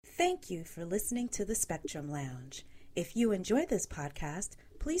Thank you for listening to the Spectrum Lounge. If you enjoy this podcast,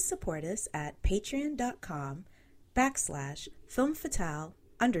 please support us at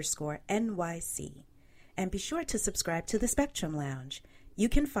patreon.com/FilmFatale_NYC. And be sure to subscribe to the Spectrum Lounge. You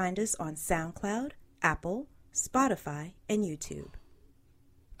can find us on SoundCloud, Apple, Spotify, and YouTube.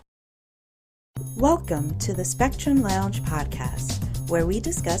 Welcome to the Spectrum Lounge podcast, where we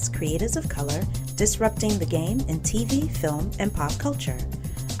discuss creators of color disrupting the game in TV, film, and pop culture.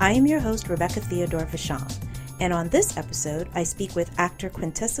 I am your host, Rebecca Theodore-Vachon, and on this episode, I speak with actor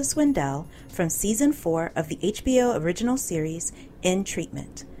Quintessa Swindell from Season 4 of the HBO original series, In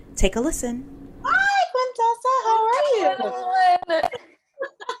Treatment. Take a listen. Hi, Quintessa. How are you?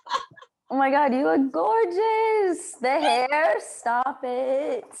 Oh my God, you look gorgeous. The hair, stop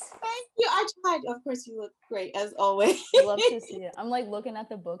it. Thank you. I tried. Of course, you look great, as always. Love to see it. I'm like looking at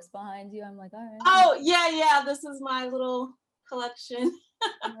the books behind you. I'm like, all right. Oh, yeah. This is my little collection.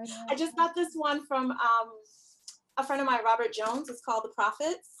 Oh I just got this one from a friend of mine, Robert Jones. It's called The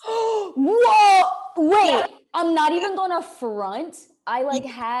Prophets. Whoa! Wait, yeah. I'm not even gonna front.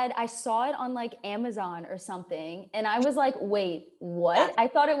 I saw it on like Amazon or something, and I was like, wait, what? I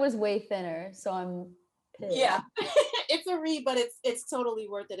thought it was way thinner, so I'm pissed. Yeah. It's a read, but it's totally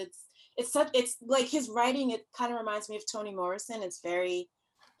worth it. It's like his writing, it kind of reminds me of Toni Morrison. It's very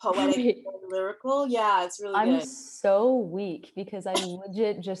poetic and lyrical. Yeah, it's really good. I'm so weak because I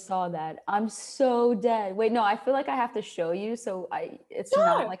legit just saw that. I'm so dead. Wait, no, I feel like I have to show you so it's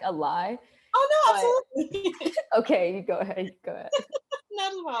not like a lie. Oh no, absolutely. Okay, you go ahead.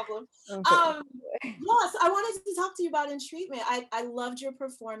 Not a problem. Okay. Yes, I wanted to talk to you about In Treatment. I loved your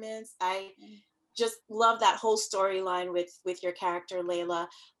performance. I just love that whole storyline with your character, Layla.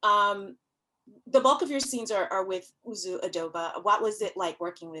 The bulk of your scenes are with Uzo Adoba. What was it like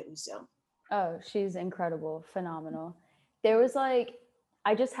working with Uzo? Oh, she's incredible, phenomenal. There was I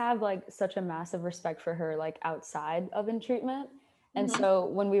just have such a massive respect for her outside of In Treatment. And so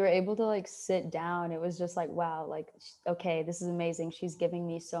when we were able to sit down, it was just wow, okay, this is amazing. She's giving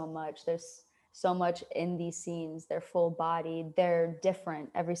me so much. There's so much in these scenes. They're full bodied. They're different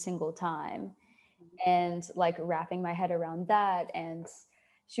every single time. And wrapping my head around that. And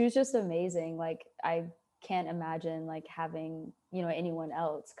she was just amazing. I can't imagine having, anyone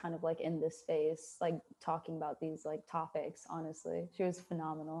else kind of in this space, talking about these topics, honestly. She was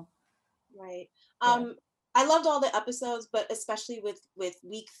phenomenal. Right. I loved all the episodes, but especially with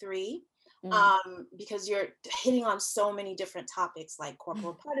week 3, because you're hitting on so many different topics like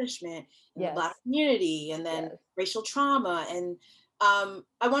corporal punishment in the Black community, and then racial trauma. And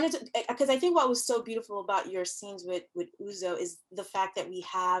I wanted to, because I think what was so beautiful about your scenes with Uzo is the fact that we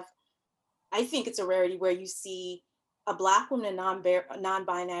have, I think it's a rarity where you see a Black woman, a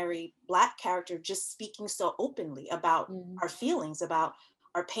non-binary Black character just speaking so openly about our feelings, about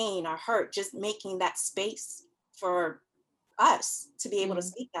our pain, our hurt, just making that space for us to be able to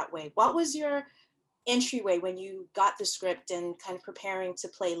speak that way. What was your entryway when you got the script and kind of preparing to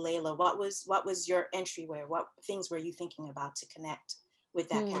play Layla? What was your entryway? What things were you thinking about to connect with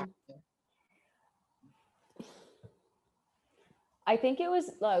that character? I think it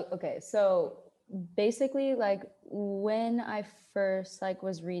was okay, so basically when I first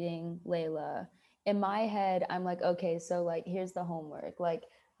was reading Layla, in my head, I'm okay, so here's the homework.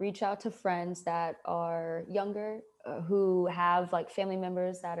 Reach out to friends that are younger, who have family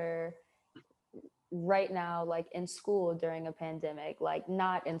members that are right now in school during a pandemic,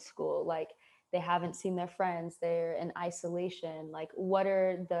 not in school, they haven't seen their friends, they're in isolation. What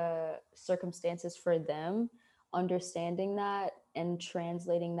are the circumstances for them? Understanding that and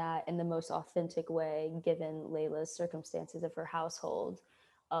translating that in the most authentic way, given Layla's circumstances of her household,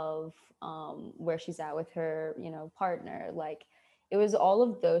 of where she's at with her, partner. It was all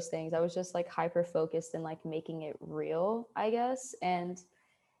of those things. I was just hyper focused and making it real, I guess. And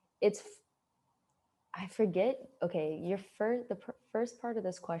I forget. Okay, the first part of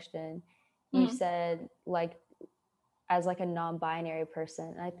this question, you said as a non-binary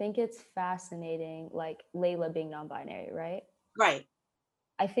person. I think it's fascinating, Layla being non-binary, right? Right.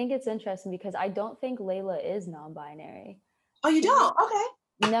 I think it's interesting because I don't think Layla is non-binary. Oh, you don't? Okay.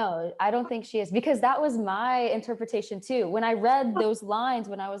 No, I don't think she is, because that was my interpretation too. When I read those lines,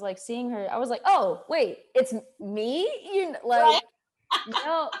 when I was seeing her, I was oh, wait, it's me? Right.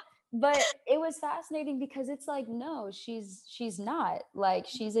 No, but it was fascinating because it's no, she's not.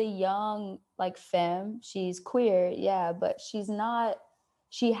 She's a young femme, she's queer, yeah, but she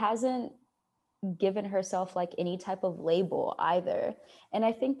hasn't given herself any type of label either. And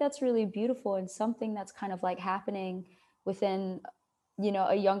I think that's really beautiful, and something that's kind of happening within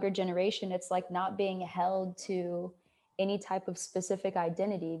a younger generation. It's not being held to any type of specific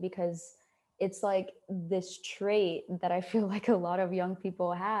identity, because it's like this trait that I feel like a lot of young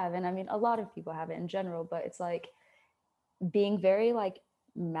people have. And I mean, a lot of people have it in general, but it's like being very like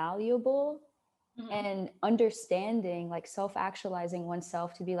malleable and understanding, like self-actualizing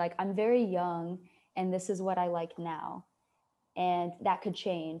oneself to be like, I'm very young and this is what I like now. And that could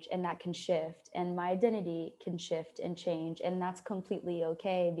change and that can shift, and my identity can shift and change. And that's completely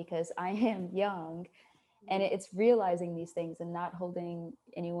okay because I am young. And it's realizing these things and not holding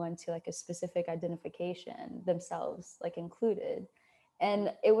anyone to like a specific identification, themselves like included.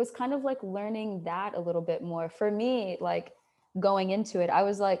 And it was kind of like learning that a little bit more for me, like going into it. I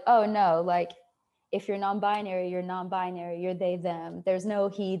was like, oh no, like if you're non-binary, you're non-binary, you're they, them. There's no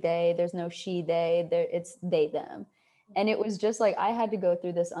he, they, there's no she, they, there, it's they, them. And it was just like, I had to go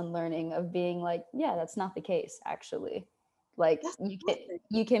through this unlearning of being like, yeah, that's not the case, actually. Like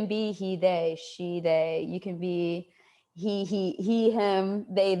you can be he, they, she, they, you can be he, him,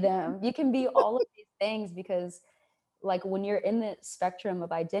 they, them. You can be all of these things because like when you're in the spectrum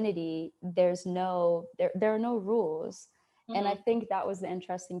of identity, there are no rules. And I think that was the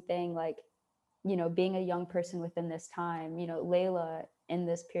interesting thing, like, you know, being a young person within this time, you know, Layla in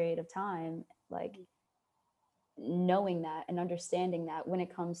this period of time, like knowing that and understanding that when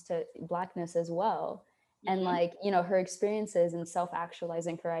it comes to Blackness as well. And like, you know, her experiences and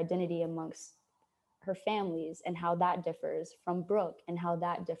self-actualizing her identity amongst her families and how that differs from Brooke and how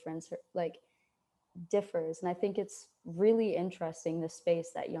that differs. And I think it's really interesting, the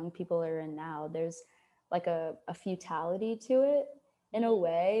space that young people are in now. There's like a futility to it in a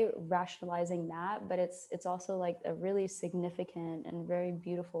way, rationalizing that, but it's also like a really significant and very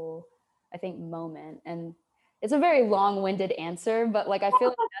beautiful, I think, moment. And it's a very long-winded answer, but like I feel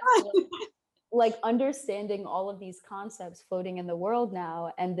like that's like understanding all of these concepts floating in the world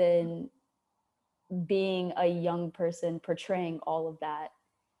now, and then being a young person portraying all of that,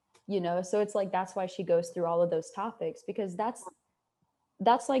 you know. So it's like that's why she goes through all of those topics, because that's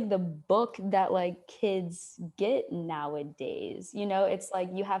like the book that like kids get nowadays, you know. It's like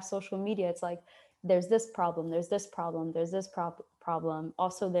you have social media, it's like there's this problem, there's this problem, there's this problem,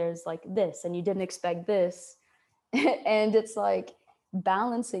 also there's like this, and you didn't expect this. And it's like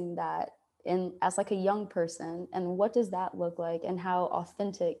balancing that in as like a young person, and what does that look like and how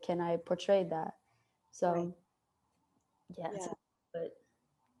authentic can I portray that. So yeah. But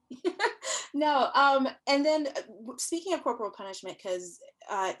no, and then speaking of corporal punishment, because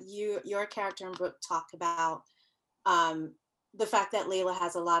your character and Brooke talk about the fact that Layla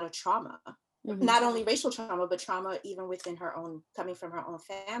has a lot of trauma, not only racial trauma, but trauma even within her own, coming from her own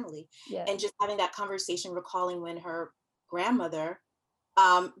family. And just having that conversation, recalling when her grandmother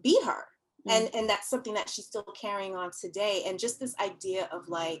beat her. And that's something that she's still carrying on today. And just this idea of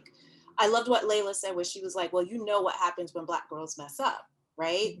like, I loved what Layla said, where she was like, well, you know what happens when Black girls mess up,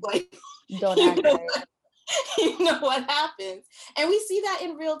 right? Like, don't act right. You know what happens. And we see that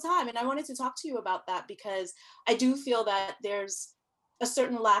in real time. And I wanted to talk to you about that, because I do feel that there's a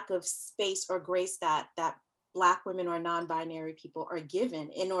certain lack of space or grace that Black women or non-binary people are given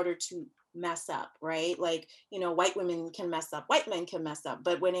in order to mess up, right? Like, you know, white women can mess up, white men can mess up,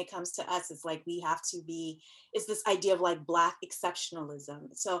 but when it comes to us, it's like we have to be, it's this idea of like Black exceptionalism.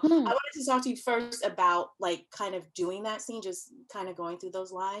 So I wanted to talk to you first about like kind of doing that scene, just kind of going through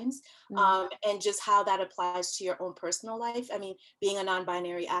those lines, and just how that applies to your own personal life. I mean, being a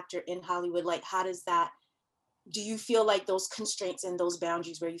non-binary actor in Hollywood, like how does that, do you feel like those constraints and those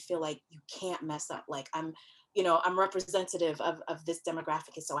boundaries where you feel like you can't mess up, like I'm representative of this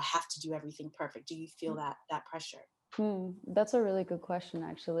demographic, and so I have to do everything perfect? Do you feel that pressure? That's a really good question,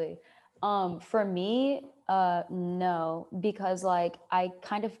 actually. For me, no, because like I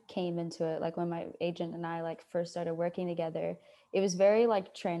kind of came into it, like when my agent and I like first started working together, it was very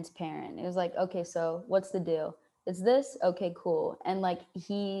like transparent. It was like, okay, so what's the deal? It's this, okay, cool. And like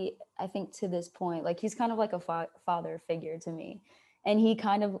I think to this point, like he's kind of like a father figure to me. And he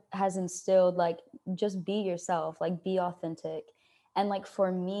kind of has instilled like, just be yourself, like be authentic. And like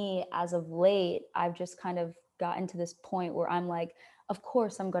for me, as of late, I've just kind of gotten to this point where I'm like, of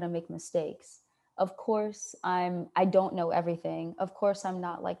course I'm going to make mistakes. Of course I don't know everything. Of course I'm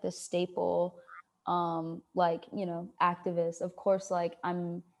not like the staple like, you know, activist. Of course, like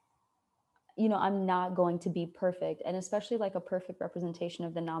I'm not going to be perfect, and especially like a perfect representation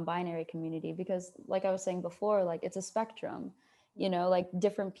of the non-binary community, because like I was saying before, like it's a spectrum, you know, like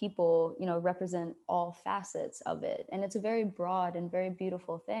different people, you know, represent all facets of it, and it's a very broad and very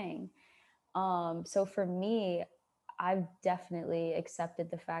beautiful thing. So for me, I've definitely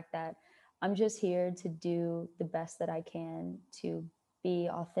accepted the fact that I'm just here to do the best that I can to be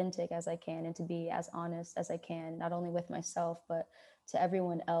authentic as I can and to be as honest as I can, not only with myself, but to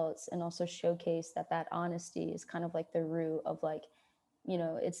everyone else, and also showcase that honesty is kind of like the root of like, you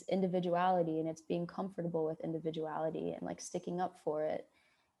know, it's individuality, and it's being comfortable with individuality and like sticking up for it.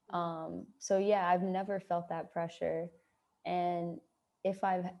 So yeah, I've never felt that pressure. And if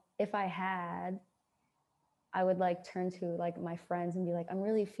I had, I would like turn to like my friends and be like, I'm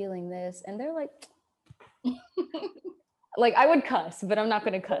really feeling this. And they're like, like I would cuss, but I'm not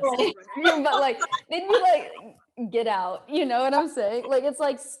going to cuss. But like, they'd be like, get out. You know what I'm saying? Like, it's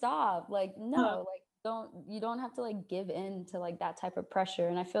like, stop. Like, no, like, you don't have to like give in to like that type of pressure.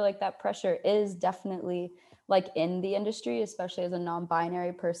 And I feel like that pressure is definitely like in the industry, especially as a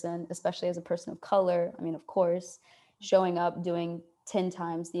non-binary person, especially as a person of color. I mean, of course, showing up, doing 10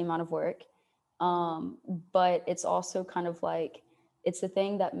 times the amount of work. But it's also kind of like, it's the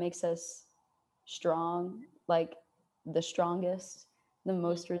thing that makes us strong, like the strongest, the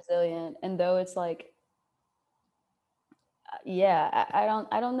most resilient. And though it's like, yeah, I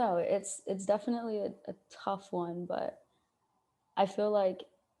don't know. It's definitely a tough one, but I feel like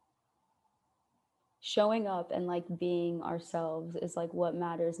showing up and like being ourselves is like what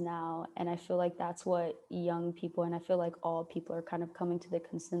matters now. And I feel like that's what young people, and I feel like all people, are kind of coming to the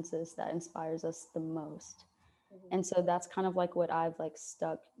consensus that inspires us the most. And so that's kind of like what I've like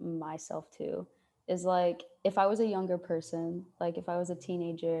stuck myself to, is like, if I was a younger person, like if I was a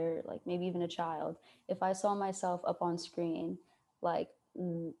teenager, like maybe even a child, if I saw myself up on screen, like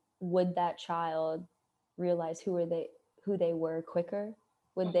would that child realize who they were quicker?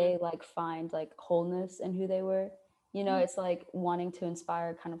 Would they like find like wholeness in who they were? You know, it's like wanting to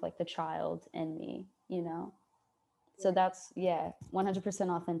inspire kind of like the child in me, you know? So that's, yeah, 100%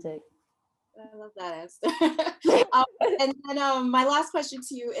 authentic. I love that answer. And then my last question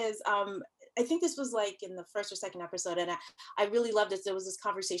to you is, I think this was like in the first or second episode, and I really loved this. There was this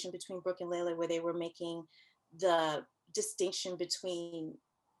conversation between Brooke and Layla where they were making the distinction between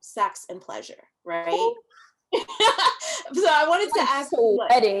sex and pleasure, right? So I wanted to ask you,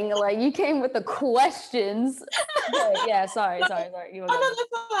 like you came with the questions. Yeah, sorry. You no,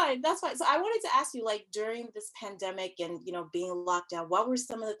 that's fine. So I wanted to ask you, like, during this pandemic and, you know, being locked down, what were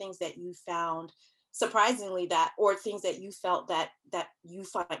some of the things that you found surprisingly, that, or things that you felt that you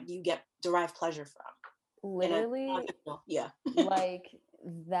find you get derived pleasure from? Literally, yeah. like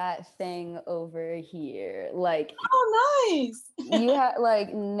that thing over here, like, oh, nice. You had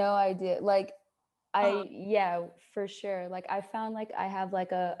like no idea, like yeah, for sure. Like I found like I have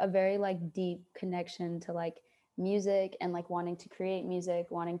like a very like deep connection to like music, and like wanting to create music,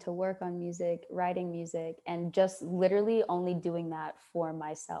 wanting to work on music, writing music, and just literally only doing that for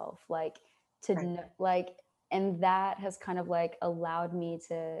myself, like to like, and that has kind of like allowed me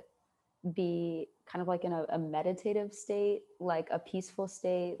to be kind of like in a meditative state, like a peaceful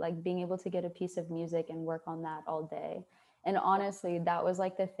state, like being able to get a piece of music and work on that all day. And honestly, that was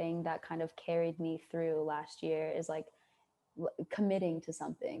like the thing that kind of carried me through last year, is like committing to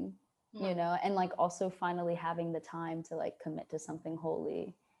something, you know, and like also finally having the time to like commit to something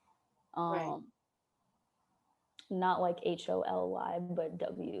holy. Not like HOLY, but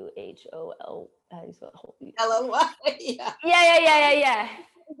WHOL. How do you spell holy? LOY. Yeah.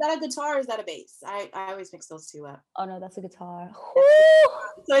 Is that a guitar or is that a bass? I always mix those two up. Oh no, that's a guitar.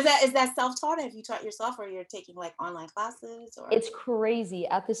 So is that self-taught? Have you taught yourself, or you're taking like online classes? Or it's crazy.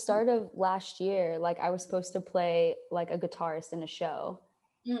 At the start of last year, like I was supposed to play like a guitarist in a show,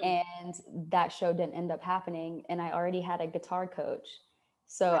 and that show didn't end up happening, and I already had a guitar coach.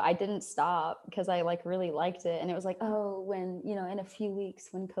 So I didn't stop because I like really liked it. And it was like, oh, when, you know, in a few weeks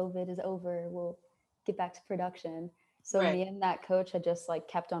when COVID is over, we'll get back to production. So me and that coach had just like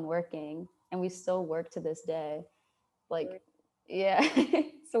kept on working, and we still work to this day. Like, yeah,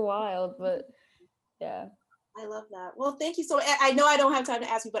 it's wild, but yeah. I love that. Well, thank you so much. I know I don't have time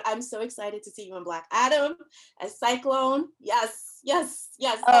to ask you, but I'm so excited to see you in Black Adam as Cyclone. Yes.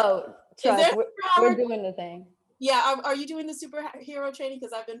 Oh, trust, we're doing the thing. Yeah, are you doing the superhero training?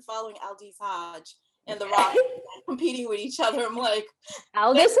 Because I've been following Aldis Hodge and The Rock competing with each other. I'm like,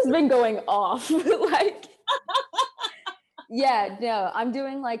 Aldis has been going off. Like, yeah, no, I'm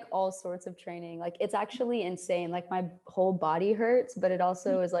doing like all sorts of training. Like, it's actually insane. Like, my whole body hurts, but it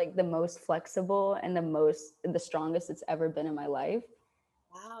also is like the most flexible and the strongest it's ever been in my life.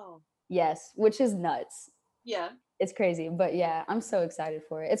 Wow. Yes, which is nuts. Yeah. It's crazy, but yeah, I'm so excited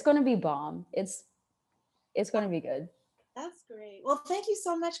for it. It's going to be bomb. It's going to be good. That's great. Well, thank you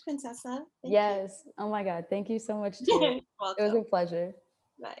so much, Quintessa. Yes. Oh my God. Thank you so much too. It was a pleasure.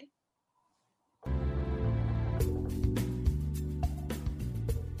 Bye.